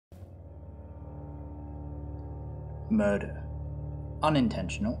Murder.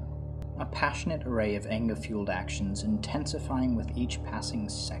 Unintentional. A passionate array of anger-fueled actions intensifying with each passing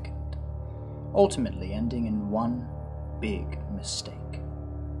second, ultimately ending in one big mistake.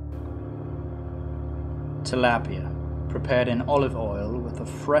 Tilapia, prepared in olive oil with a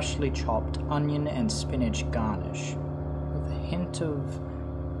freshly chopped onion and spinach garnish, with a hint of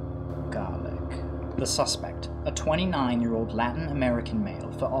garlic. The suspect, a 29-year-old Latin American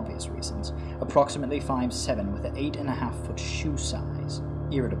male for obvious reasons, approximately 5'7" with an 8.5-foot shoe size,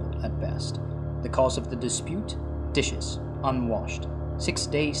 irritable at best. The cause of the dispute? Dishes, unwashed. 6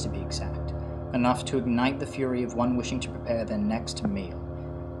 days to be exact. Enough to ignite the fury of one wishing to prepare their next meal.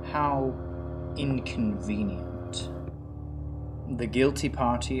 How inconvenient. The guilty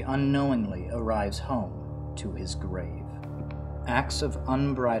party unknowingly arrives home to his grave. Acts of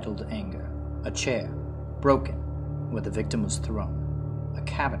unbridled anger. A chair, broken, where the victim was thrown. A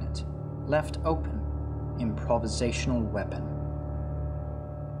cabinet, left open. Improvisational weapon.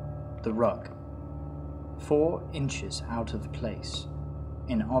 The rug, 4 inches out of place,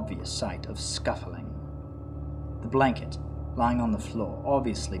 in obvious sight of scuffling. The blanket, lying on the floor,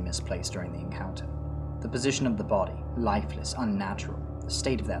 obviously misplaced during the encounter. The position of the body, lifeless, unnatural. The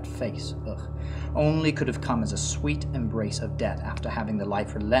state of that face, only could have come as a sweet embrace of death after having the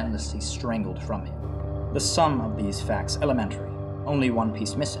life relentlessly strangled from him. The sum of these facts elementary, only one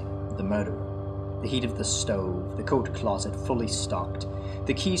piece missing, the murderer. The heat of the stove, the coat closet fully stocked,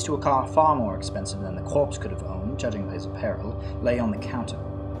 the keys to a car far more expensive than the corpse could have owned, judging by his apparel, lay on the counter.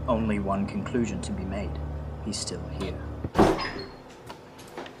 Only one conclusion to be made. He's still here.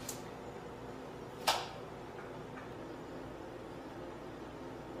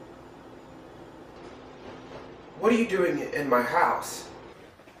 What are you doing in my house?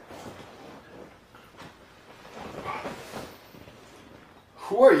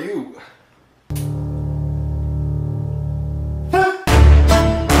 Who are you?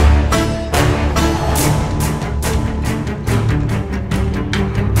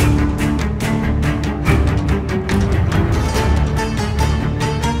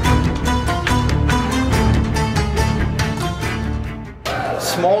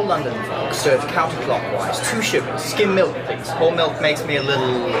 Small London folk served counterclockwise. 2 sugars. Skim milk, please. Whole milk makes me a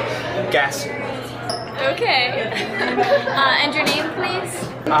little gassy. Okay. And your name, please?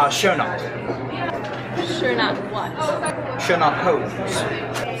 Sherknott. Sherknott what? Sherknott Holmes.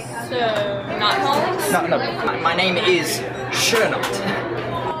 So, not Holmes? No. My name is Sherknott.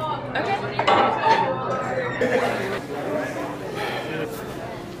 Okay.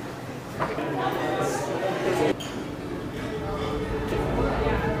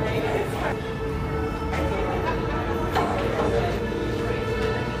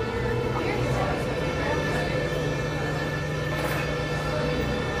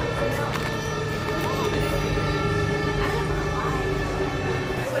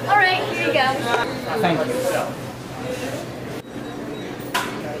 Alright, here you go. Thank you.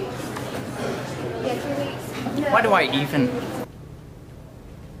 Why do I even...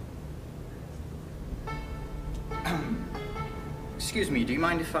 Excuse me, do you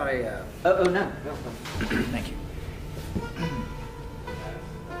mind if I... Oh, no. Thank you.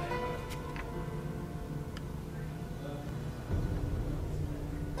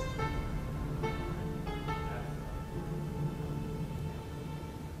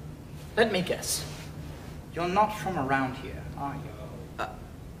 Let me guess. You're not from around here, are you?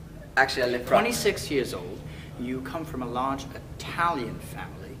 Actually, I live 26 years old, you come from a large Italian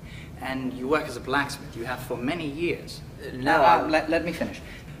family, and you work as a blacksmith. You have for many years. Let me finish.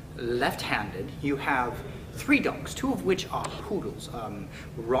 Left-handed, you have 3 dogs, 2 of which are poodles,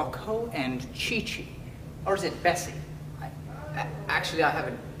 Rocco and Chi-Chi. Or is it Bessie? Actually, I have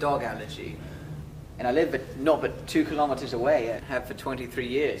a dog allergy. And I live not but 2 kilometers away. I have for 23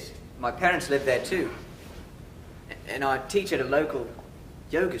 years. My parents live there too. And I teach at a local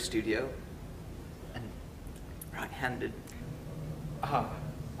yoga studio. And right-handed.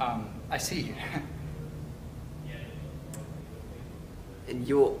 I see. And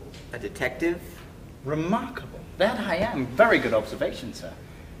you're a detective? Remarkable. That I am. Very good observation, sir.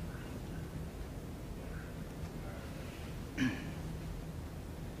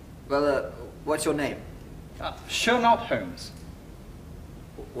 Well, what's your name? Sherknott Holmes.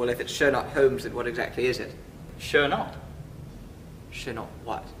 Well, if it's Sherlock Holmes, then what exactly is it? Sherknott. Sherlock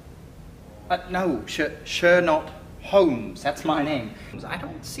what? No, Sherknott Holmes. That's my name. I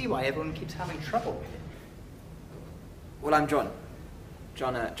don't see why everyone keeps having trouble with it. Well, I'm Jon.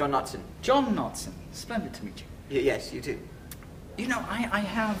 Jon Dickson. Jon Dickson. Splendid to meet you. Yes, you too. You know, I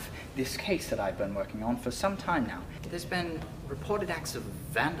have this case that I've been working on for some time now. There's been reported acts of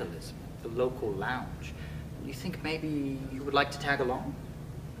vandalism at the local lounge. you think maybe you would like to tag along?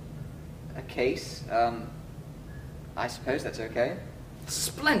 A case? I suppose that's okay.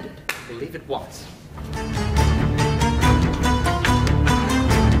 Splendid. We'll leave at once.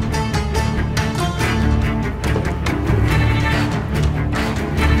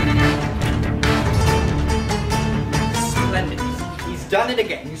 Splendid. He's done it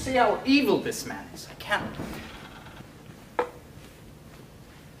again. You see how evil this man is. I cannot.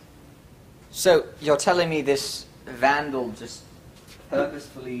 So, you're telling me this vandal just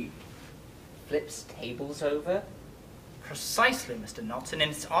purposefully flips tables over? Precisely, Mr. Knotts, and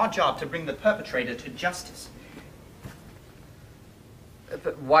it's our job to bring the perpetrator to justice.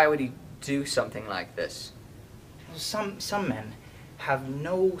 But why would he do something like this? Some men have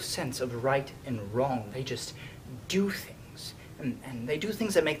no sense of right and wrong. They just do things, and they do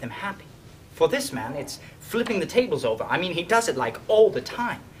things that make them happy. For this man, it's flipping the tables over. I mean, he does it like all the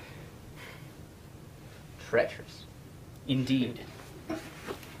time. Treacherous. Indeed.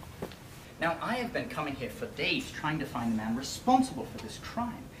 Now, I have been coming here for days trying to find the man responsible for this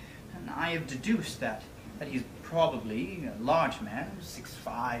crime. And I have deduced that he's probably a large man,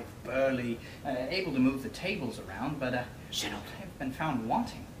 6'5", burly, able to move the tables around, but I've been found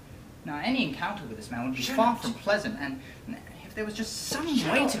wanting. Now, any encounter with this man would be far from pleasant, and if there was just some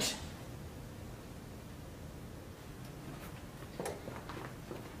way to...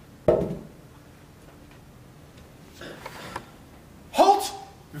 Halt!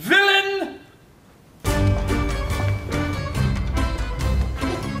 Villain!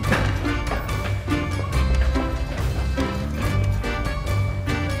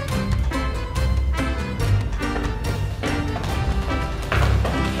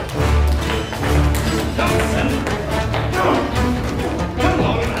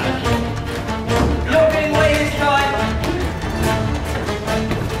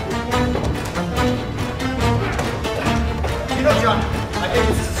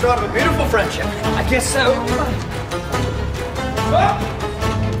 Start of a beautiful friendship. I guess so. Ah!